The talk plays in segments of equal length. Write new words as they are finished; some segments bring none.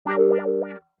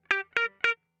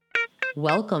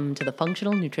Welcome to the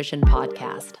Functional Nutrition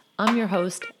Podcast. I'm your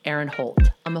host, Erin Holt.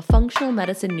 I'm a functional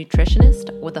medicine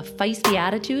nutritionist with a feisty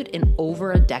attitude and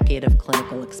over a decade of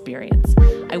clinical experience.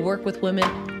 I work with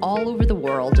women all over the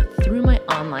world through my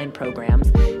online programs,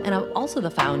 and I'm also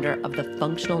the founder of the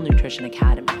Functional Nutrition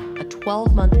Academy, a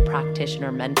 12-month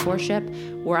practitioner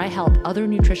mentorship where I help other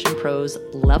nutrition pros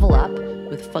level up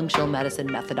with functional medicine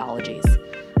methodologies.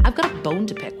 I've got a bone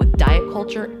to pick with diet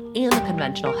culture and the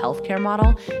conventional healthcare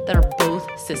model that are both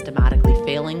systematically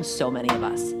failing so many of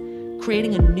us.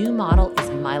 Creating a new model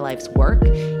is my life's work,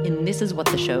 and this is what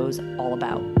the show's all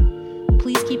about.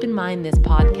 Please keep in mind this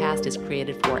podcast is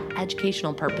created for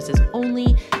educational purposes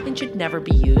only and should never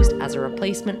be used as a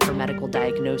replacement for medical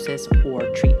diagnosis or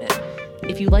treatment.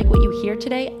 If you like what you hear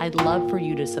today, I'd love for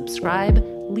you to subscribe,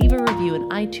 leave a review in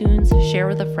iTunes, share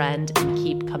with a friend, and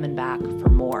keep coming back for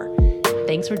more.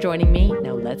 Thanks for joining me.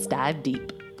 Now let's dive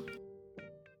deep.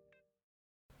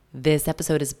 This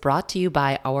episode is brought to you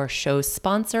by our show's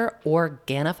sponsor,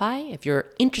 Organifi. If you're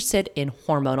interested in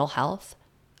hormonal health,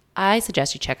 I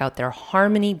suggest you check out their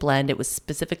Harmony blend. It was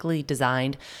specifically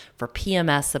designed for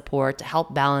PMS support to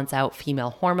help balance out female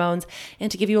hormones and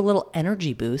to give you a little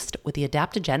energy boost with the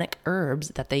adaptogenic herbs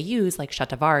that they use, like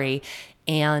shatavari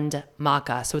and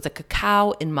maca. So it's a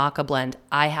cacao and maca blend.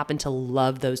 I happen to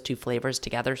love those two flavors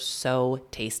together. So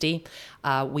tasty.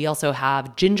 We also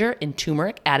have ginger and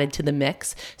turmeric added to the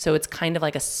mix. So it's kind of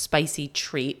like a spicy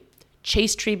treat.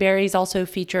 Chase tree berries also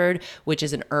featured, which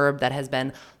is an herb that has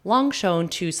been long shown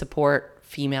to support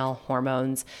female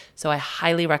hormones. So I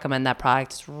highly recommend that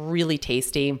product. It's really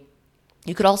tasty.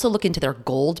 You could also look into their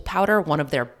gold powder, one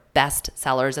of their best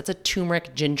sellers. That's a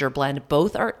turmeric ginger blend.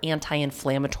 Both are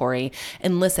anti-inflammatory.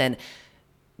 And listen,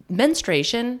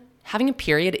 menstruation, having a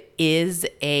period, is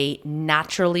a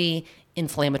naturally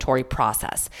inflammatory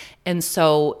process. And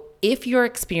so if you're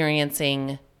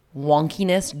experiencing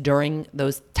wonkiness during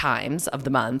those times of the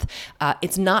month,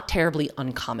 it's not terribly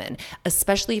uncommon,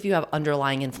 especially if you have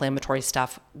underlying inflammatory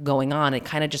stuff going on. It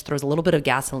kind of just throws a little bit of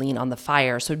gasoline on the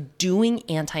fire. So doing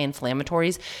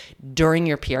anti-inflammatories during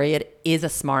your period is a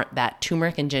smart bet.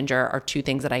 Turmeric and ginger are two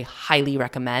things that I highly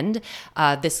recommend.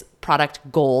 This product,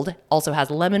 Gold, also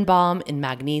has lemon balm and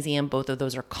magnesium. Both of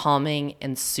those are calming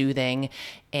and soothing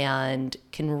and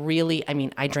can really,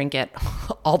 I drink it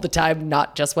all the time,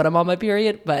 not just when I'm on my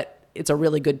period, but it's a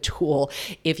really good tool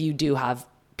if you do have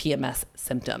PMS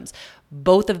symptoms.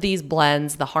 Both of these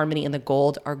blends, the Harmony and the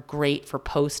Gold, are great for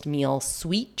post-meal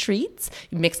sweet treats.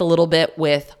 You mix a little bit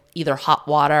with either hot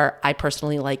water. I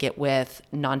personally like it with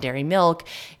non-dairy milk.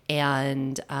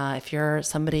 And if you're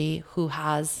somebody who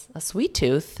has a sweet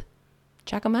tooth,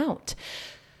 check them out.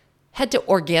 Head to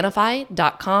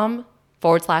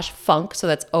Organifi.com/funk. So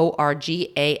that's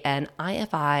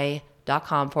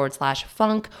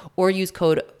Organifi.com/funk, or use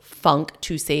code FUNK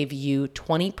to save you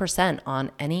 20%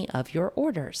 on any of your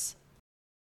orders.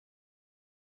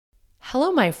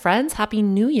 Hello, my friends. Happy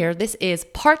New Year. This is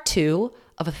part 2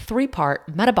 of a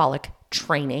 3-part metabolic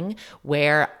training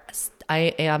where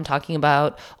I am talking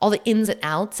about all the ins and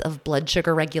outs of blood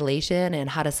sugar regulation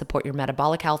and how to support your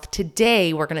metabolic health.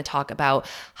 Today, we're going to talk about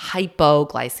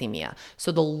hypoglycemia,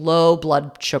 so the low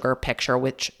blood sugar picture,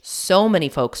 which so many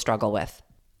folks struggle with.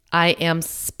 I am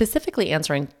specifically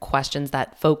answering questions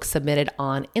that folks submitted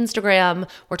on Instagram.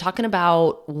 We're talking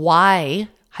about why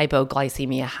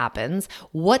hypoglycemia happens,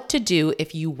 what to do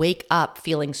if you wake up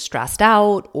feeling stressed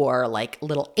out or like a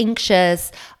little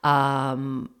anxious,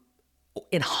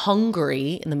 and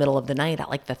hungry in the middle of the night at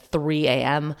like the 3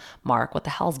 a.m. mark. What the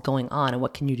hell's going on and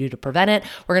what can you do to prevent it?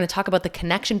 We're going to talk about the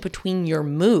connection between your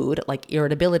mood, like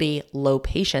irritability, low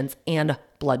patience, and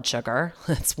blood sugar.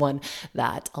 That's one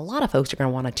that a lot of folks are going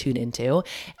to want to tune into.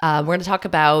 We're going to talk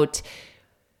about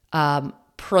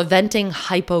preventing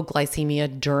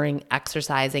hypoglycemia during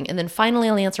exercising. And then finally,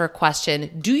 I'll answer a question.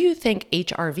 Do you think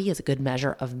HRV is a good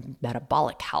measure of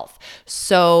metabolic health?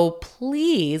 So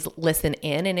please listen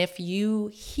in. And if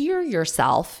you hear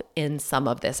yourself in some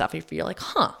of this stuff, if you're like,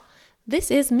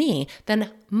 this is me, then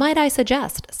might I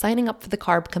suggest signing up for the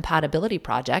Carb Compatibility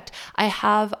Project? I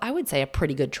have, I would say, a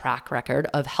pretty good track record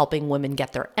of helping women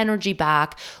get their energy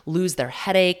back, lose their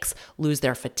headaches, lose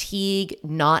their fatigue,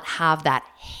 not have that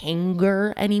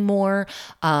hanger anymore.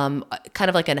 Kind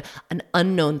of like an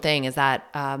unknown thing is that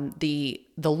the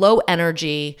low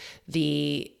energy,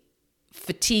 the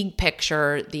fatigue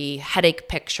picture, the headache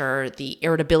picture, the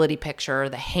irritability picture,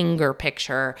 the hanger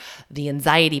picture, the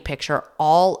anxiety picture,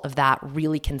 all of that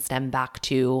really can stem back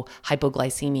to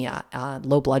hypoglycemia,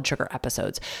 low blood sugar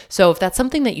episodes. So if that's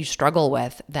something that you struggle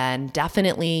with, then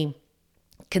definitely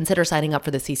consider signing up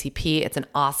for the CCP. It's an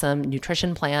awesome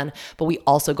nutrition plan, but we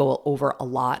also go over a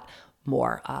lot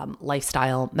more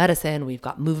lifestyle medicine. We've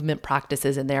got movement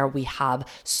practices in there. We have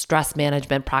stress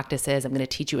management practices. I'm going to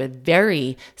teach you a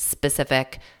very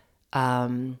specific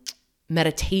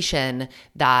meditation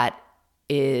that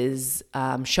is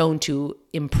shown to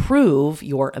improve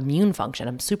your immune function.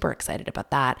 I'm super excited about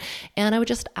that. And I would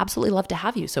just absolutely love to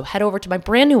have you. So head over to my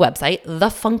brand new website, The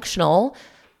Functional,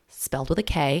 spelled with a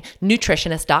K,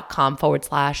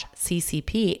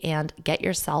 nutritionist.com/CCP, and get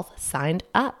yourself signed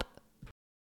up.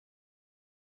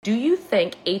 Do you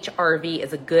think HRV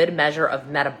is a good measure of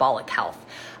metabolic health?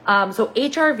 So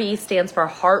HRV stands for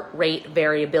heart rate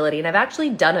variability, and I've actually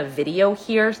done a video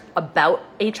here about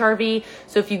HRV.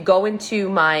 So if you go into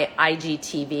my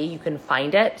IGTV, you can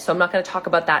find it. So I'm not going to talk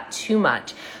about that too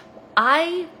much.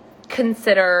 I wouldn't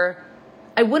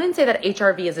say that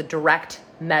HRV is a direct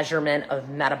measurement of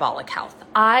metabolic health.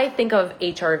 I think of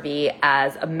HRV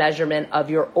as a measurement of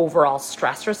your overall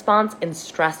stress response and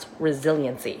stress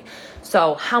resiliency.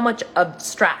 So how much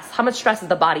stress is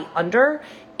the body under,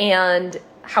 and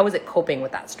how is it coping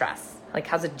with that stress? Like,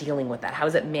 how's it dealing with that? How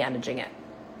is it managing it?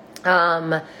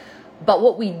 But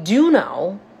what we do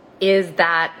know is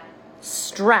that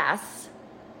stress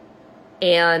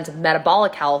and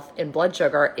metabolic health and blood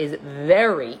sugar is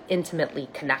very intimately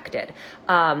connected.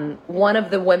 One of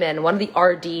the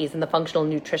RDs in the Functional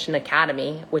Nutrition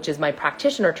Academy, which is my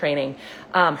practitioner training,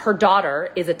 her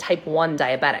daughter is a type 1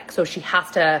 diabetic. So she has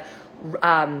to,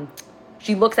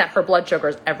 she looks at her blood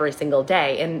sugars every single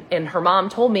day. And her mom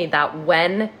told me that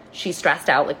when she's stressed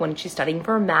out, like when she's studying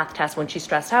for a math test, when she's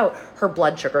stressed out, her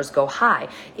blood sugars go high.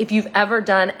 If you've ever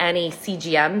done any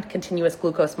CGM, continuous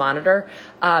glucose monitor,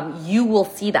 you will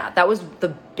see that. That was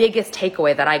the biggest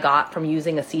takeaway that I got from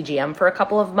using a CGM for a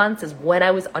couple of months, is when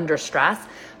I was under stress,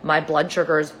 my blood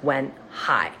sugars went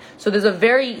high. So there's a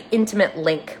very intimate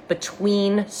link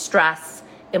between stress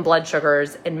and blood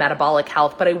sugars and metabolic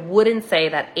health, but I wouldn't say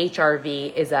that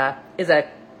HRV is a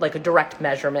direct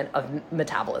measurement of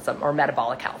metabolism or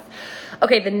metabolic health.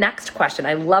 Okay, the next question,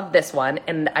 I love this one,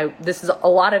 and this is a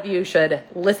lot of you should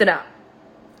listen up,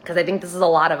 because I think this is a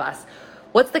lot of us.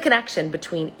 What's the connection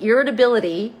between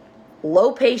irritability,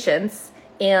 low patience,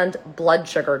 and blood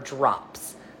sugar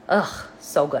drops? Ugh,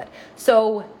 so good.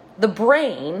 So the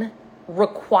brain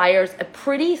requires a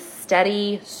pretty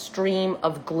steady stream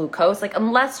of glucose. Like,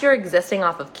 unless you're existing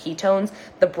off of ketones,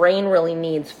 the brain really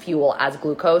needs fuel as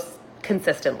glucose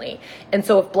consistently. And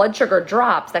so if blood sugar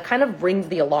drops, that kind of rings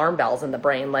the alarm bells in the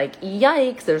brain, like,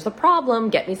 yikes, there's a problem,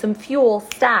 get me some fuel,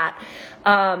 stat.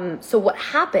 So what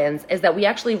happens is that we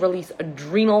actually release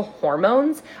adrenal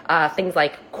hormones, things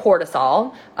like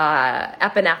cortisol,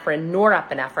 epinephrine,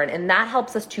 norepinephrine, and that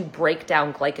helps us to break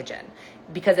down glycogen.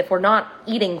 Because if we're not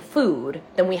eating food,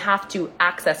 then we have to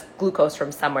access glucose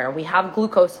from somewhere. We have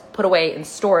glucose put away in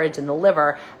storage in the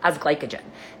liver as glycogen.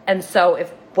 And so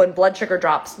when blood sugar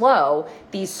drops low,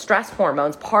 these stress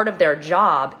hormones, part of their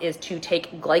job is to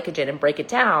take glycogen and break it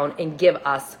down and give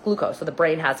us glucose. So the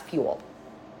brain has fuel.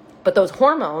 But those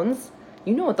hormones,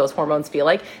 you know what those hormones feel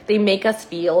like. They make us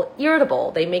feel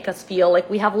irritable. They make us feel like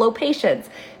we have low patience.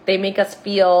 They make us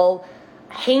feel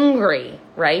hangry,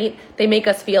 right? They make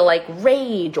us feel like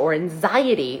rage or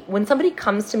anxiety. When somebody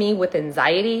comes to me with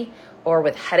anxiety or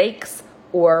with headaches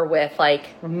or with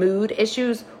like mood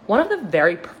issues, one of the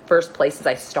very first places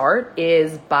I start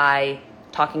is by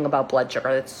talking about blood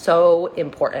sugar. That's so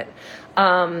important.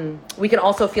 We can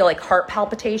also feel like heart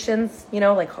palpitations,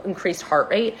 like increased heart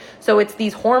rate. So it's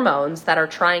these hormones that are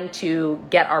trying to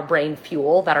get our brain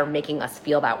fuel that are making us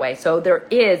feel that way. So there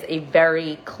is a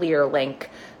very clear link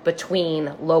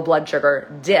between low blood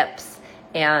sugar dips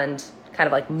and kind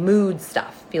of like mood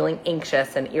stuff, feeling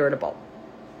anxious and irritable.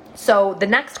 So the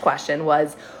next question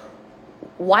was,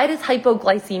 why does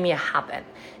hypoglycemia happen?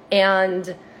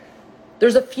 And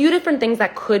there's a few different things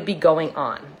that could be going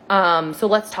on. So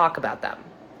let's talk about them.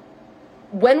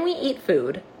 When we eat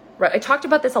food, right? I talked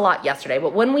about this a lot yesterday,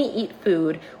 but when we eat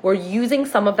food, we're using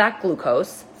some of that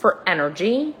glucose for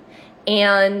energy,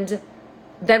 and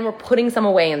then we're putting some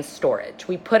away in storage.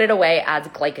 We put it away as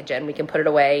glycogen. We can put it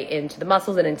away into the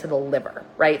muscles and into the liver,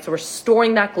 right? So we're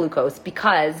storing that glucose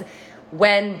because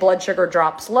when blood sugar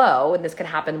drops low, and this can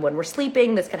happen when we're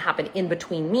sleeping, this can happen in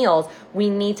between meals, we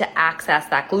need to access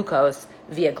that glucose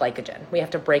via glycogen. We have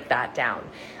to break that down.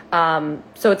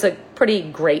 So it's a pretty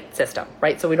great system,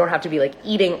 right? So we don't have to be like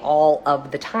eating all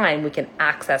of the time. We can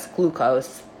access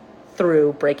glucose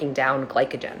through breaking down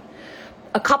glycogen.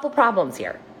 A couple problems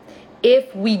here.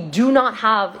 If we do not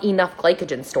have enough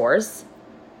glycogen stores,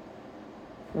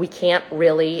 we can't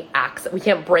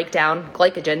break down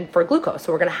glycogen for glucose.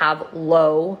 So we're going to have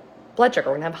low blood sugar.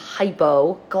 We're going to have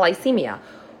hypoglycemia.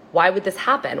 Why would this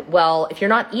happen? Well, if you're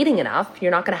not eating enough,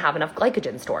 you're not going to have enough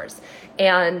glycogen stores.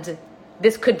 And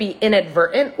this could be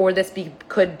inadvertent, or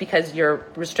could because you're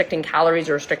restricting calories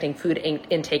or restricting food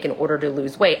intake in order to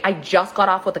lose weight. I just got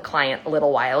off with a client a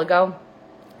little while ago,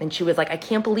 and she was like, I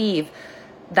can't believe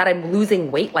that I'm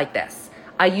losing weight like this.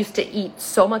 I used to eat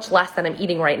so much less than I'm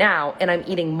eating right now, and I'm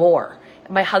eating more.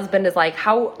 My husband is like,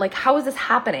 how is this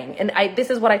happening? And this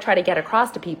is what I try to get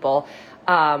across to people.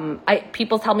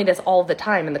 People tell me this all the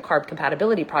time in the Carb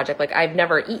Compatibility Project. Like, I've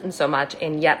never eaten so much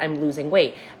and yet I'm losing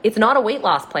weight. It's not a weight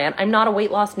loss plan. I'm not a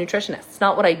weight loss nutritionist. It's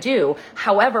not what I do.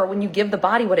 However, when you give the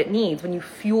body what it needs, when you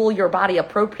fuel your body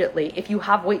appropriately, if you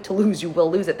have weight to lose, you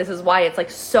will lose it. This is why it's like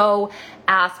so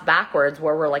ass backwards,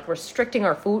 where we're like restricting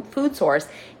our food source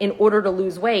in order to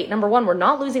lose weight. Number one, we're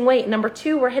not losing weight. And number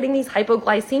two, we're hitting these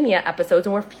hypoglycemia episodes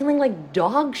and we're feeling like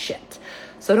dog shit.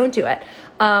 So don't do it.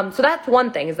 So that's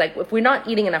one thing, is like, if we're not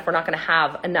eating enough, we're not going to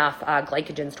have enough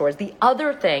glycogen stores. The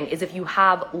other thing is if you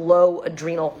have low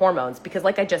adrenal hormones, because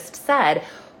like I just said,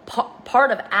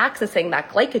 part of accessing that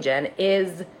glycogen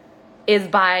is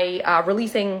by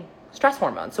releasing stress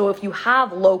hormones. So if you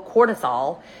have low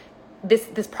cortisol,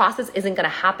 this process isn't going to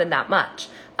happen that much.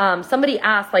 Somebody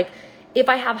asked, like, if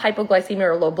I have hypoglycemia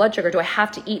or low blood sugar, do I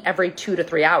have to eat every 2 to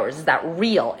 3 hours? Is that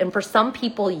real? And for some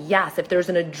people, yes. If there's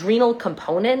an adrenal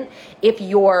component, if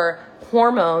your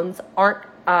hormones aren't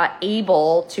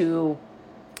able to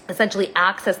essentially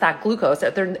access that glucose,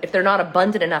 if they're not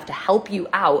abundant enough to help you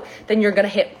out, then you're going to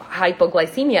hit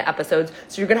hypoglycemia episodes.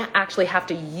 So you're going to actually have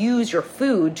to use your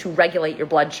food to regulate your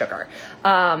blood sugar.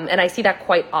 And I see that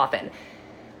quite often.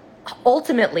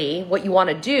 Ultimately, what you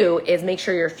want to do is make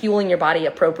sure you're fueling your body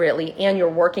appropriately and you're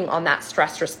working on that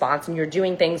stress response, and you're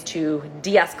doing things to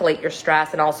de-escalate your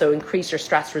stress and also increase your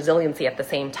stress resiliency at the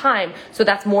same time. So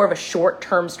that's more of a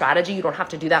short-term strategy. You don't have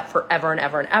to do that forever and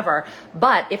ever and ever.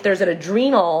 But if there's an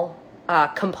adrenal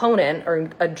component or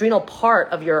adrenal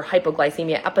part of your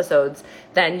hypoglycemia episodes,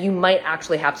 then you might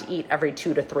actually have to eat every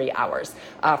 2 to 3 hours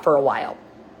for a while.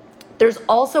 There's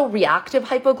also reactive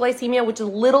hypoglycemia, which is a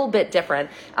little bit different.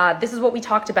 This is what we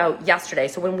talked about yesterday.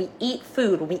 So when we eat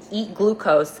food, when we eat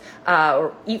glucose,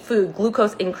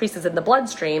 glucose increases in the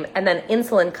bloodstream, and then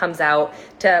insulin comes out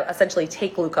to essentially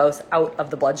take glucose out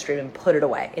of the bloodstream and put it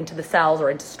away into the cells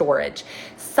or into storage.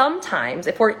 Sometimes,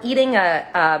 if we're eating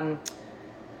a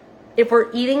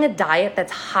diet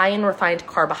that's high in refined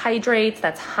carbohydrates,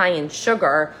 that's high in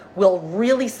sugar, we'll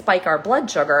really spike our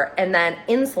blood sugar, and then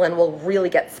insulin will really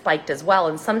get spiked as well.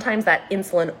 And sometimes that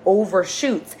insulin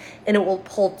overshoots and it will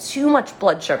pull too much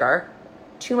sugar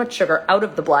out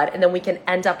of the blood, and then we can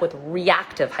end up with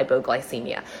reactive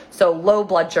hypoglycemia. So low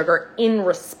blood sugar in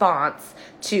response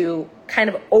to kind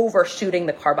of overshooting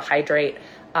the carbohydrate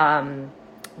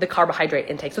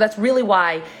intake. So that's really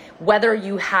why, whether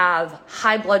you have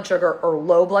high blood sugar or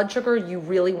low blood sugar, you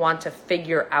really want to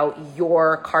figure out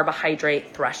your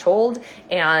carbohydrate threshold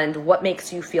and what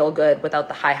makes you feel good without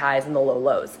the high highs and the low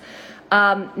lows.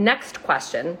 Next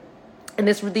question, and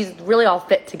these really all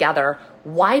fit together.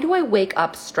 Why do I wake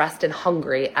up stressed and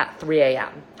hungry at 3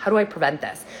 a.m.? How do I prevent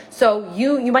this? So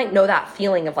you might know that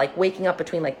feeling of like waking up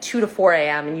between like 2 to 4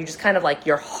 a.m. and you just kind of like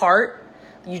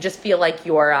you just feel like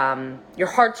your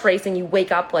heart's racing. You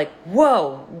wake up like,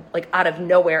 whoa, like out of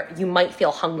nowhere. You might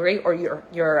feel hungry, or you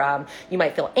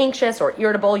might feel anxious or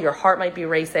irritable. Your heart might be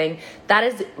racing. That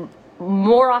is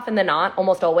more often than not,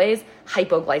 almost always,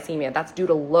 hypoglycemia. That's due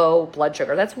to low blood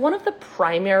sugar. That's one of the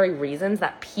primary reasons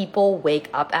that people wake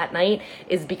up at night,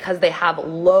 is because they have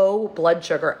low blood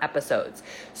sugar episodes.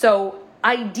 So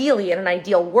ideally, in an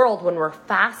ideal world, when we're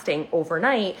fasting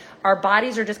overnight, our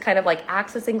bodies are just kind of like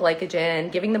accessing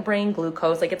glycogen, giving the brain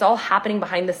glucose, like it's all happening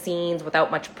behind the scenes without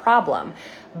much problem.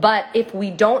 But if we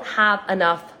don't have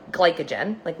enough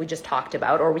glycogen, like we just talked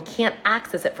about, or we can't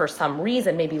access it for some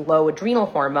reason, maybe low adrenal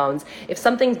hormones, if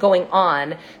something's going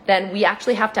on, then we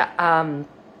actually have to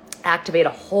activate a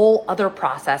whole other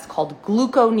process called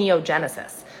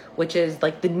gluconeogenesis, which is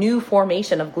like the new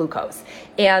formation of glucose.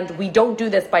 And we don't do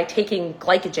this by taking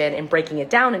glycogen and breaking it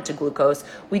down into glucose.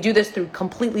 We do this through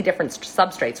completely different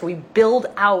substrates. So we build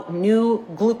out new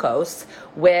glucose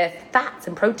with fats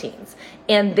and proteins.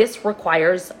 And this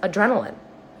requires adrenaline.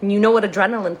 And you know what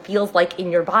adrenaline feels like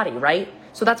in your body, right?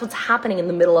 So that's what's happening in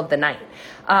the middle of the night.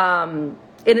 And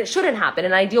it shouldn't happen.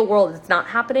 In an ideal world, it's not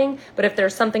happening. But if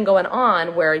there's something going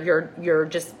on where your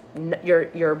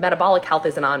metabolic health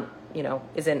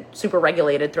isn't super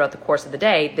regulated throughout the course of the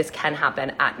day, this can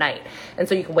happen at night. And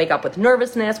so you can wake up with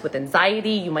nervousness, with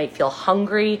anxiety. You might feel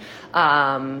hungry.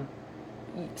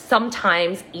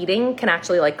 sometimes eating can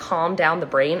actually like calm down the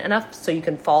brain enough so you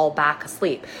can fall back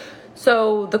asleep.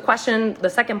 So the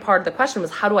second part of the question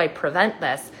was, how do I prevent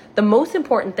this? The most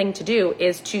important thing to do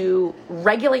is to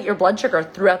regulate your blood sugar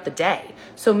throughout the day.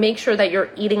 So make sure that you're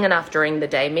eating enough during the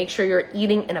day. Make sure you're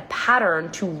eating in a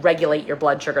pattern to regulate your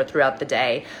blood sugar throughout the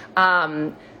day.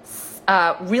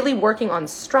 Really working on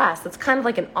stress, that's kind of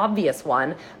like an obvious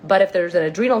one, but if there's an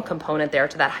adrenal component there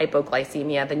to that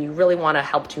hypoglycemia, then you really want to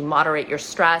help to moderate your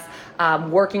stress.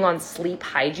 Working on sleep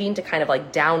hygiene to kind of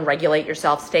like down regulate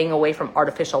yourself, staying away from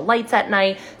artificial lights at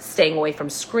night, staying away from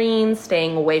screens,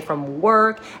 staying away from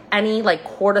work, any like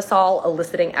cortisol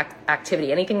eliciting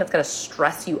activity, anything that's going to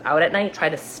stress you out at night, try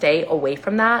to stay away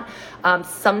from that.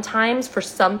 Sometimes for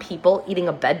some people, eating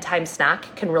a bedtime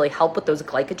snack can really help with those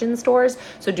glycogen stores.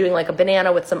 So doing like a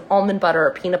banana with some almond butter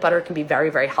or peanut butter can be very,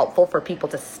 very helpful for people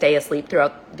to stay asleep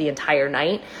throughout the entire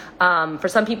night. For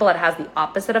some people, it has the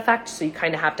opposite effect. So you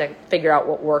kind of have to figure out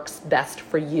what works best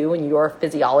for you and your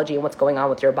physiology and what's going on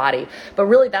with your body. But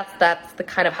really, that's the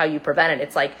kind of how you prevent it.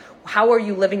 It's like, how are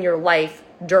you living your life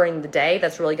during the day?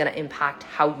 That's really going to impact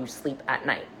how you sleep at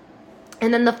night.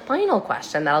 And then the final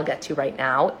question that I'll get to right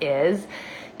now is,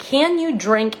 can you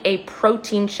drink a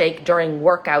protein shake during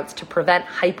workouts to prevent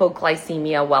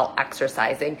hypoglycemia while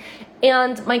exercising?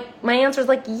 And my answer is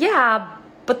like, yeah,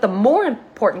 but the more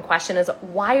important question is,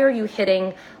 why are you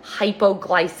hitting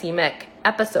hypoglycemic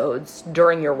episodes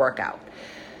during your workout?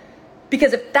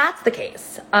 Because if that's the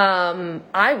case,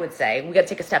 I would say we got to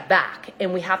take a step back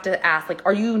and we have to ask, like,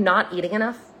 are you not eating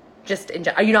enough?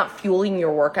 Are you not fueling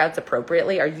your workouts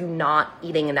appropriately? Are you not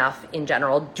eating enough in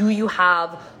general? Do you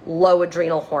have low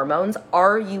adrenal hormones?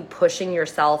 Are you pushing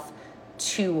yourself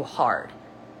too hard?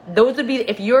 Those would be,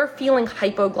 if you're feeling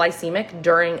hypoglycemic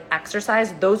during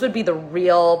exercise, those would be the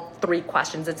real three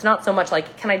questions. It's not so much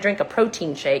like, can I drink a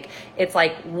protein shake? It's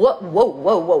like, whoa,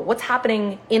 what's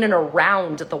happening in and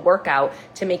around the workout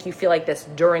to make you feel like this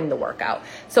during the workout?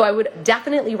 So I would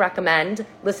definitely recommend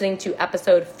listening to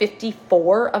episode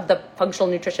 54 of the Functional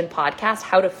Nutrition Podcast,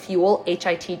 How to Fuel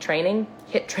HIT Training,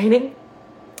 HIT Training.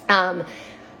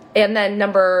 And then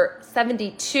number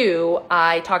 72,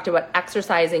 I talked about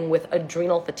exercising with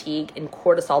adrenal fatigue and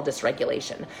cortisol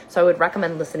dysregulation. So I would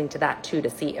recommend listening to that too to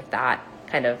see if that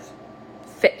kind of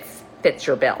fits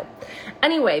your bill.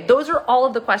 Anyway, those are all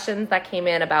of the questions that came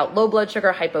in about low blood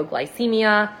sugar,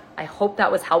 hypoglycemia. I hope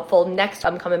that was helpful. Next,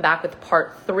 I'm coming back with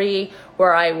part 3,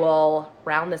 where I will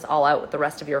round this all out with the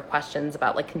rest of your questions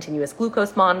about like continuous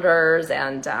glucose monitors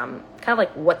and kind of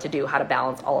like what to do, how to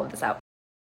balance all of this out.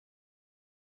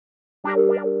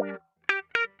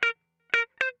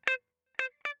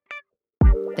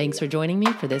 Thanks for joining me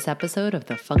for this episode of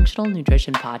the Functional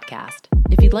Nutrition Podcast.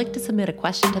 If you'd like to submit a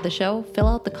question to the show, fill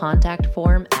out the contact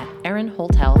form at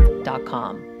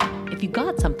erinholthealth.com. If you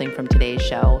got something from today's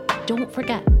show, don't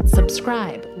forget,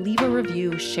 subscribe, leave a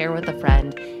review, share with a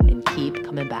friend, and keep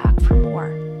coming back for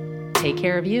more. Take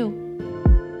care of you.